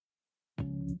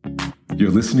You're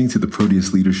listening to the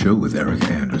Proteus Leader Show with Erika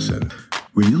Anderson,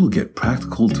 where you'll get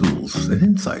practical tools and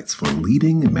insights for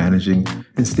leading, managing,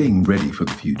 and staying ready for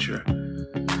the future.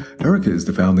 Erika is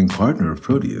the founding partner of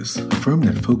Proteus, a firm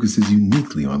that focuses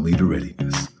uniquely on leader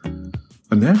readiness.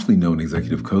 A nationally known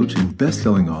executive coach and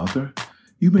best-selling author,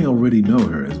 you may already know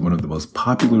her as one of the most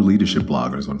popular leadership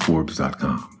bloggers on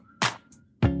Forbes.com.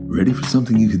 Ready for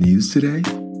something you can use today?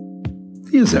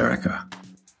 Here's Erika.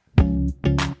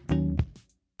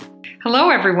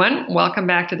 Hello, everyone. Welcome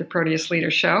back to the Proteus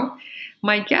Leader Show.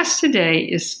 My guest today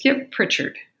is Skip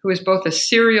Prichard, who is both a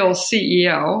serial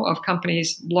CEO of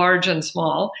companies large and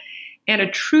small and a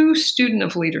true student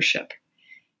of leadership.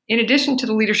 In addition to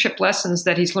the leadership lessons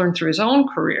that he's learned through his own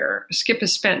career, Skip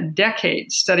has spent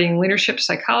decades studying leadership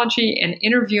psychology and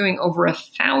interviewing over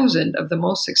 1,000 of the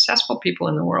most successful people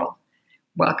in the world.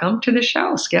 Welcome to the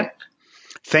show, Skip.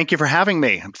 Thank you for having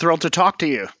me. I'm thrilled to talk to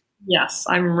you. Yes,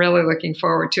 I'm really looking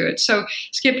forward to it. So,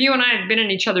 Skip, you and I have been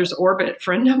in each other's orbit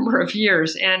for a number of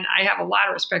years, and I have a lot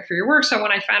of respect for your work. So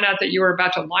when I found out that you were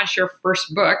about to launch your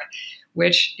first book,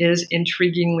 which is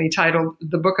intriguingly titled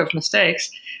The Book of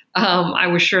Mistakes, I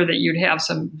was sure that you'd have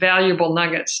some valuable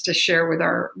nuggets to share with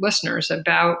our listeners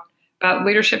about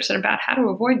leaderships and about how to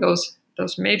avoid those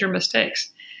major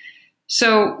mistakes.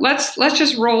 So let's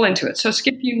just roll into it. So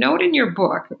Skip, you note in your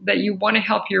book that you want to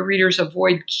help your readers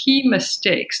avoid key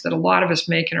mistakes that a lot of us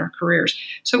make in our careers.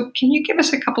 So can you give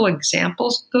us a couple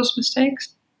examples of those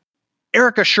mistakes?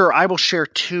 Erika, sure. I will share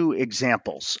two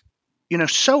examples.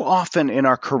 So often in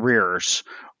our careers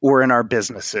or in our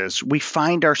businesses, we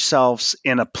find ourselves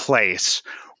in a place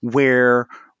where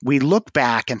we look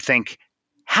back and think,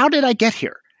 how did I get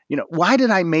here? Why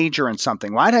did I major in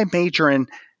something? Why did I major in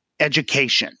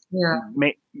education? Yeah.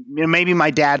 Maybe my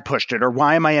dad pushed it, or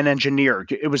why am I an engineer?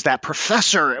 It was that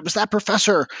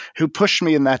professor who pushed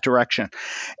me in that direction.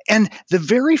 And the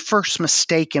very first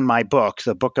mistake in my book,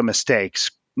 The Book of Mistakes,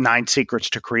 9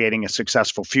 Secrets to Creating a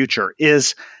Successful Future,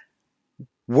 is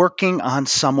working on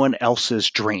someone else's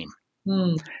dream.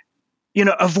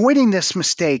 Avoiding this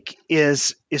mistake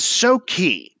is so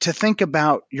key, to think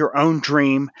about your own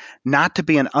dream, not to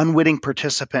be an unwitting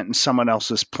participant in someone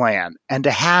else's plan, and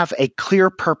to have a clear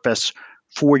purpose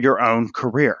for your own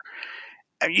career.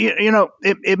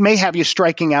 It may have you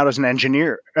striking out as an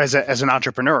engineer, as an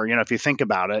entrepreneur. If you think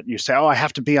about it, you say, I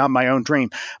have to be on my own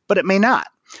dream, but it may not.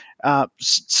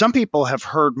 Some people have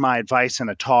heard my advice in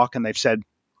a talk and they've said,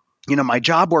 my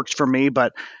job works for me,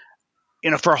 but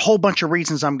for a whole bunch of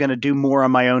reasons, I'm going to do more on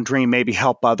my own dream, maybe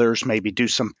help others, maybe do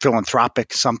some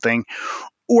philanthropic something,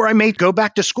 or I may go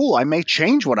back to school. I may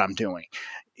change what I'm doing.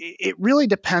 It really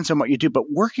depends on what you do, but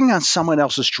working on someone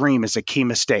else's dream is a key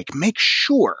mistake. Make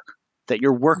sure that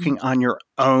you're working on your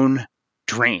own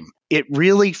dream. It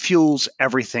really fuels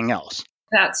everything else.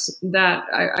 I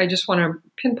just want to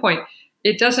pinpoint,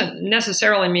 it doesn't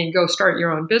necessarily mean go start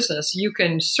your own business. You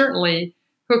can certainly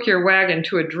hook your wagon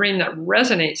to a dream that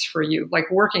resonates for you, like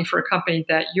working for a company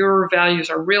that your values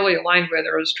are really aligned with,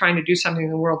 or is trying to do something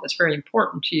in the world that's very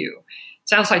important to you. It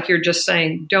sounds like you're just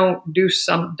saying, don't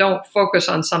focus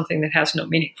on something that has no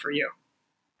meaning for you.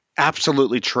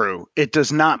 Absolutely true. It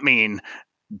does not mean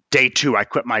day 2, I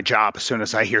quit my job as soon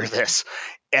as I hear this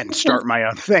and start my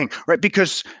own thing, right?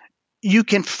 Because you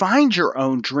can find your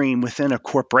own dream within a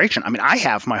corporation. I mean, I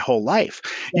have my whole life.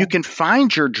 Yeah. You can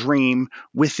find your dream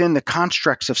within the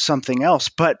constructs of something else,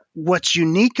 but what's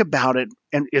unique about it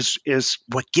is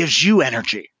what gives you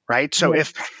energy, right? So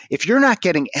if you're not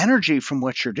getting energy from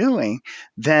what you're doing,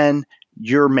 then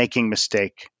you're making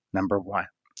mistake number 1.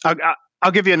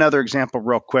 I'll give you another example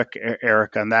real quick,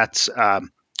 Erika, and that's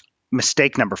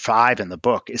mistake number 5 in the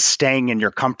book is staying in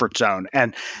your comfort zone.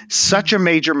 And such a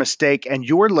major mistake, and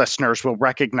your listeners will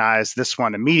recognize this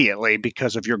one immediately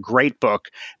because of your great book,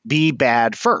 Be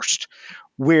Bad First,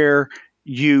 where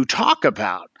you talk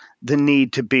about the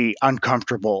need to be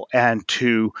uncomfortable and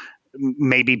to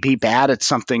maybe be bad at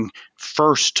something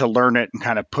first to learn it and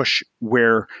kind of push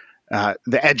where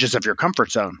the edges of your comfort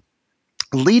zone.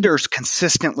 Leaders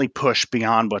consistently push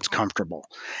beyond what's comfortable.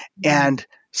 And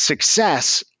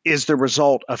success is the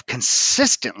result of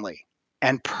consistently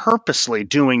and purposely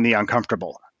doing the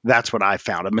uncomfortable. That's what I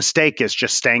found. A mistake is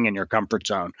just staying in your comfort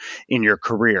zone in your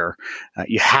career.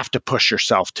 You have to push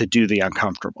yourself to do the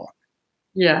uncomfortable.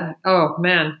 Yeah. Oh,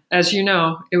 man. As you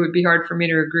know, it would be hard for me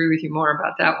to agree with you more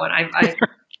about that one.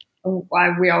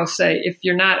 We always say, if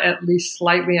you're not at least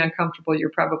slightly uncomfortable, you're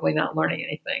probably not learning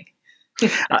anything.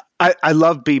 I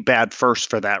love Be Bad First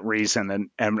for that reason.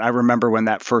 And I remember when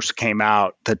that first came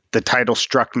out, the title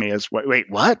struck me as, wait,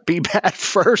 what? Be Bad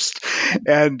First?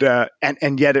 And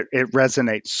yet it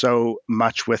resonates so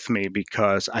much with me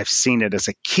because I've seen it as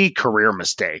a key career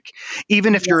mistake.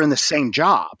 Even if you're in the same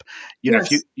job,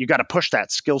 if you got to push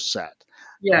that skill set.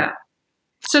 Yeah.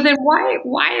 So then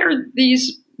why are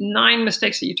these 9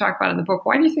 mistakes that you talk about in the book,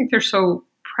 why do you think they're so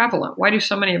prevalent? Why do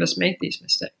so many of us make these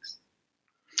mistakes?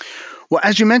 Well,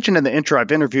 as you mentioned in the intro,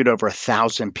 I've interviewed over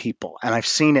 1,000 people, and I've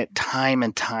seen it time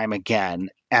and time again.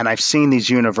 And I've seen these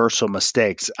universal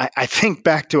mistakes. I think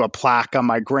back to a plaque on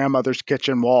my grandmother's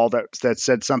kitchen wall that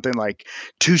said something like,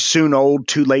 "Too soon old,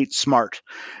 too late smart."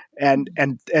 And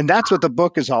that's what the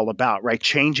book is all about, right?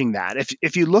 Changing that.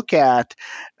 If you look at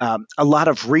a lot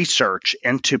of research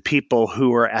into people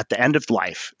who are at the end of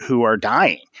life, who are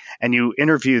dying, and you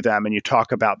interview them and you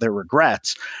talk about their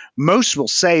regrets, most will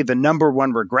say the number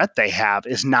one regret they have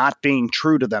is not being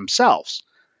true to themselves.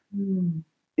 Mm.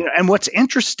 And what's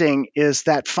interesting is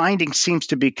that finding seems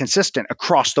to be consistent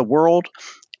across the world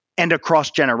and across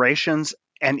generations.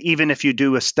 And even if you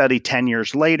do a study 10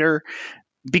 years later,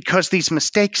 because these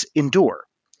mistakes endure.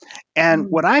 And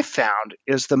what I found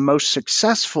is the most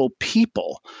successful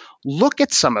people look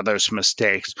at some of those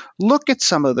mistakes, look at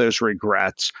some of those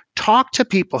regrets, talk to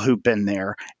people who've been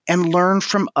there, and learn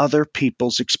from other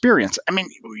people's experience. I mean,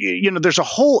 there's a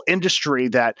whole industry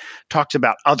that talks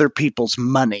about other people's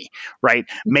money, right?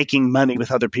 Making money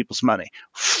with other people's money.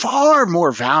 Far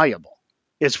more valuable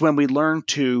is when we learn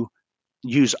to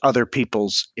use other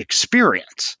people's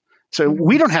experience. So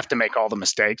we don't have to make all the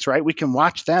mistakes, right? We can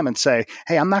watch them and say,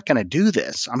 hey, I'm not going to do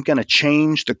this. I'm going to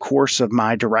change the course of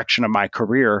my direction of my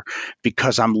career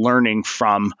because I'm learning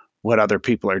from what other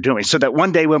people are doing. So that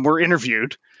one day when we're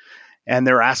interviewed and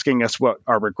they're asking us what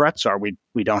our regrets are, we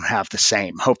don't have the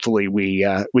same. Hopefully we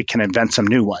can invent some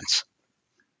new ones.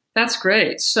 That's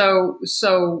great. So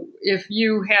if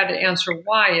you had to answer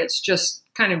why, it's just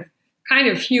kind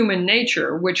of human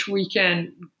nature, which we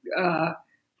can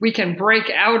break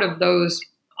out of those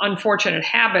unfortunate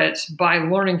habits by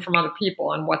learning from other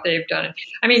people and what they've done.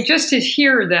 I mean, just to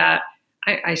hear that,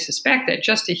 I suspect that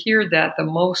just to hear that the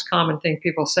most common thing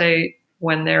people say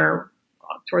when they're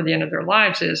toward the end of their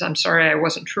lives is, I'm sorry, I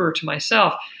wasn't truer to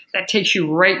myself. That takes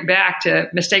you right back to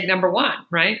mistake number 1,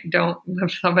 right? Don't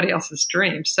live somebody else's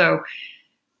dream. So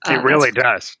it really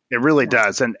does. It really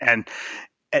does. And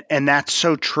that's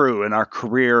so true in our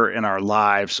career, in our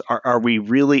lives. Are we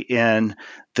really in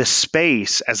the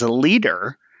space as a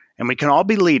leader? And we can all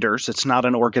be leaders. It's not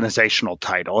an organizational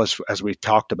title, as we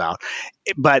talked about.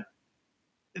 But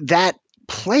that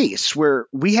place where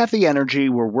we have the energy,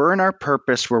 where we're in our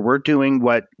purpose, where we're doing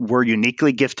what we're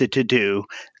uniquely gifted to do,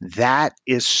 that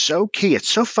is so key. It's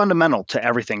so fundamental to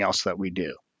everything else that we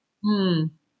do.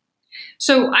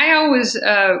 So I always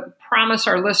promise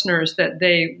our listeners that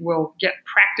they will get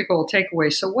practical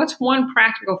takeaways. So what's one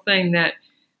practical thing that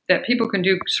people can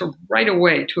do sort of right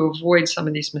away to avoid some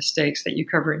of these mistakes that you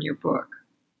cover in your book?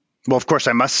 Well, of course,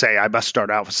 I must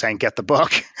start out with saying, get the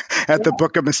book at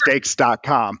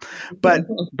thebookofmistakes.com. But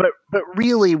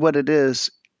really what it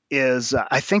is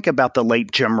I think about the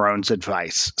late Jim Rohn's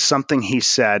advice, something he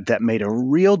said that made a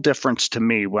real difference to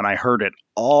me when I heard it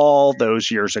all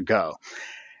those years ago.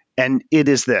 And it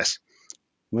is this: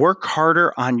 work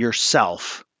harder on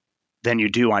yourself than you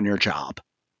do on your job.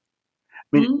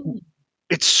 I mean,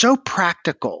 it's so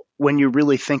practical when you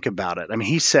really think about it. I mean,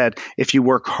 he said, if you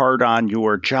work hard on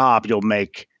your job, you'll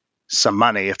make some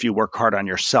money. If you work hard on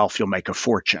yourself, you'll make a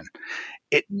fortune.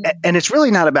 And it's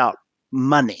really not about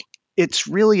money. It's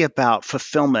really about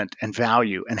fulfillment and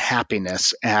value and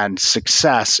happiness and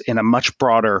success in a much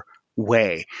broader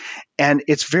way. And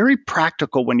it's very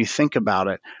practical when you think about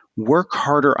it. Work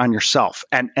harder on yourself.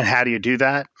 And how do you do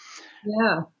that?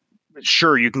 Yeah.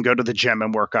 Sure, you can go to the gym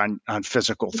and work on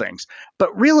physical things,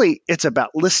 but really it's about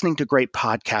listening to great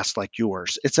podcasts like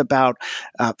yours. It's about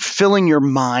filling your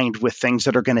mind with things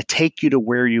that are going to take you to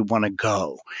where you want to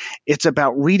go. It's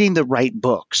about reading the right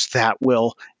books that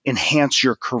will enhance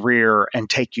your career and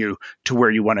take you to where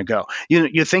you want to go.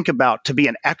 You think about, to be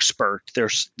an expert,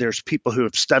 there's people who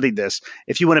have studied this.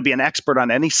 If you want to be an expert on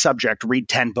any subject, read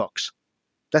 10 books.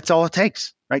 That's all it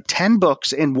takes, right? 10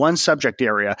 books in one subject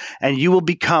area, and you will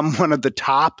become one of the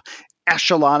top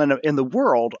echelon in the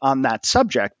world on that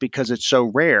subject, because it's so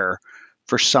rare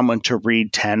for someone to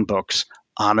read 10 books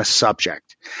on a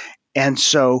subject. And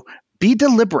so be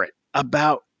deliberate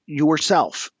about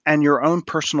yourself and your own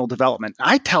personal development.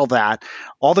 I tell that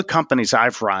all the companies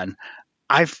I've run,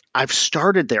 I've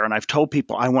started there, and I've told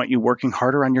people, I want you working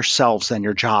harder on yourselves than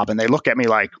your job. And they look at me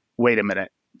like, wait a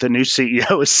minute. the new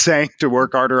CEO is saying to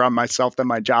work harder on myself than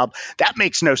my job. That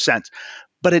makes no sense.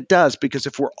 But it does, because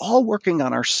if we're all working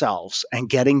on ourselves and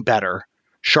getting better,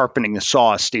 sharpening the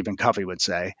saw, as Stephen Covey would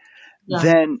say,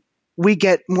 then we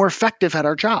get more effective at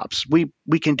our jobs. We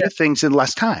can do things in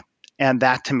less time. And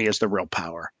that to me is the real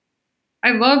power.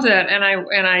 I love that. And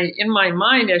I in my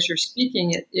mind, as you're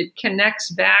speaking, it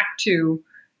connects back to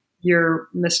your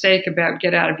mistake about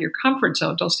get out of your comfort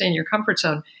zone. Don't stay in your comfort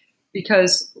zone,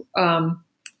 because,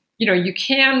 you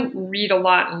can read a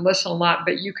lot and listen a lot,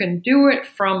 but you can do it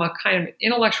from a kind of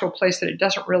intellectual place that it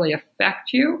doesn't really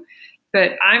affect you.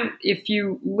 But if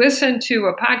you listen to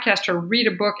a podcast or read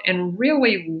a book and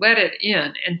really let it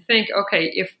in and think,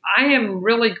 okay, if I am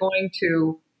really going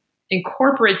to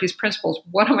incorporate these principles,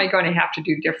 what am I going to have to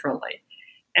do differently?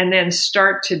 And then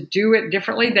start to do it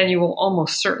differently, then you will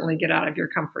almost certainly get out of your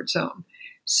comfort zone.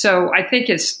 So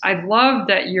I love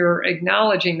that you're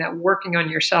acknowledging that working on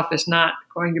yourself is not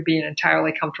going to be an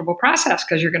entirely comfortable process,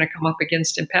 because you're going to come up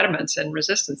against impediments and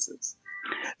resistances.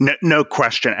 No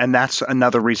question. And that's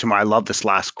another reason why I love this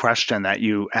last question that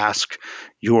you ask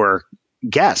your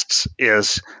guests,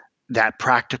 is that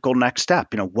practical next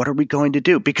step. What are we going to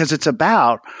do? Because it's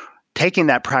about taking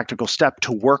that practical step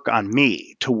to work on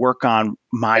me, to work on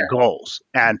my goals.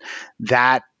 And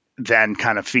that then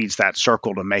kind of feeds that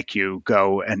circle to make you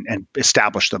go and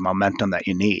establish the momentum that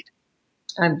you need.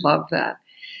 I love that.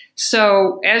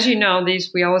 So as you know,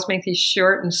 we always make these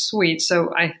short and sweet.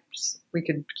 So we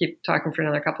could keep talking for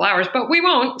another couple hours, but we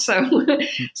won't. So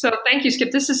thank you,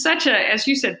 Skip. This is such as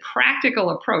you said,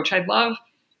 practical approach. I love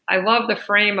the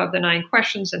frame of the 9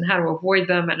 questions and how to avoid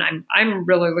them. And I'm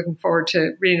really looking forward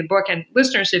to reading the book. And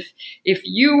listeners, if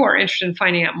you are interested in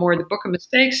finding out more, the Book of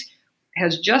Mistakes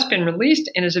has just been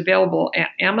released and is available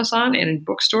at Amazon and in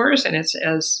bookstores. And it's,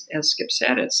 as Skip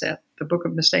said, it's at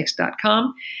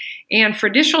thebookofmistakes.com. And for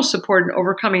additional support in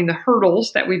overcoming the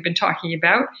hurdles that we've been talking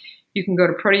about, you can go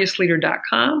to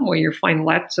proteusleader.com, where you'll find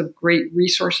lots of great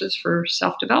resources for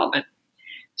self-development.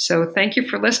 So thank you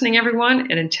for listening,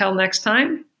 everyone. And until next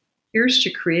time, here's to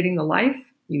creating the life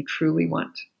you truly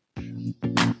want.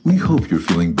 We hope you're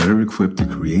feeling better equipped to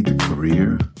create the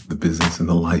career, the business, and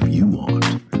the life you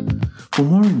want. For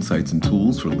more insights and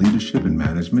tools for leadership and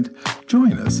management,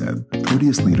 join us at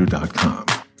proteusleader.com.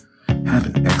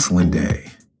 Have an excellent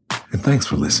day, and thanks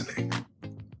for listening.